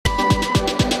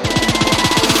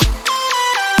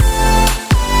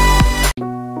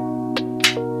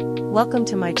Welcome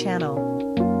to my channel.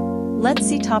 Let's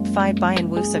see top 5 Byeon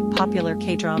Woo-seok popular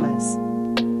K-dramas.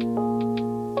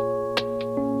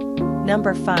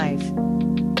 Number 5.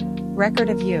 Record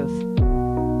of Youth.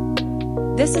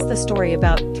 This is the story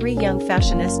about 3 young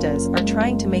fashionistas are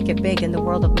trying to make it big in the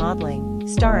world of modeling,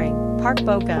 starring Park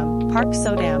Bo-gum, Park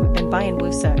So-dam and Byeon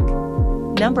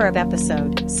Woo-seok. Number of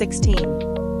episode, 16.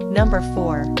 Number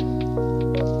 4.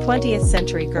 20th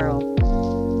Century Girl.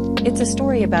 It's a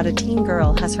story about a teen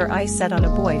girl has her eyes set on a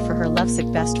boy for her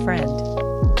lovesick best friend.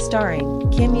 Starring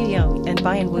Kim Yoo-young and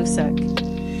Byeon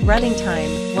Woo-seok. Running time,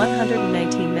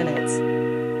 119 minutes.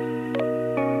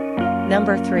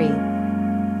 Number 3.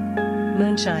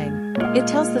 Moonshine. It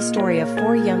tells the story of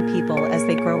 4 young people as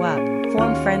they grow up,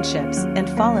 form friendships, and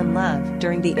fall in love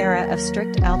during the era of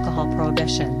strict alcohol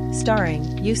prohibition. Starring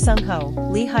Yoo Sung-ho,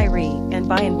 Lee Hae-ri, and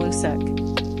Byeon Woo-seok.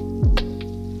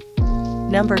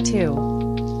 Number 2.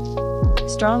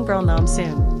 Strong Girl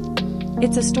Namsoon.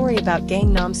 It's a story about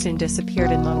gang Namsoon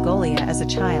disappeared in Mongolia as a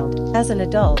child. As an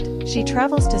adult, she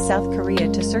travels to South Korea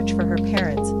to search for her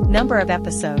parents. Number of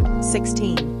episode,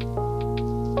 16.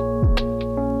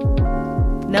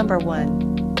 Number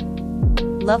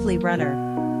 1. Lovely Runner.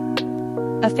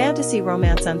 A fantasy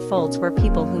romance unfolds where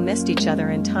people who missed each other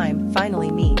in time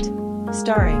finally meet.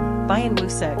 Starring Byeon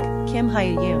Woo-seok, Kim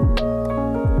Hae-yoon.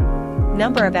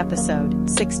 Number of episode,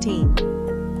 16.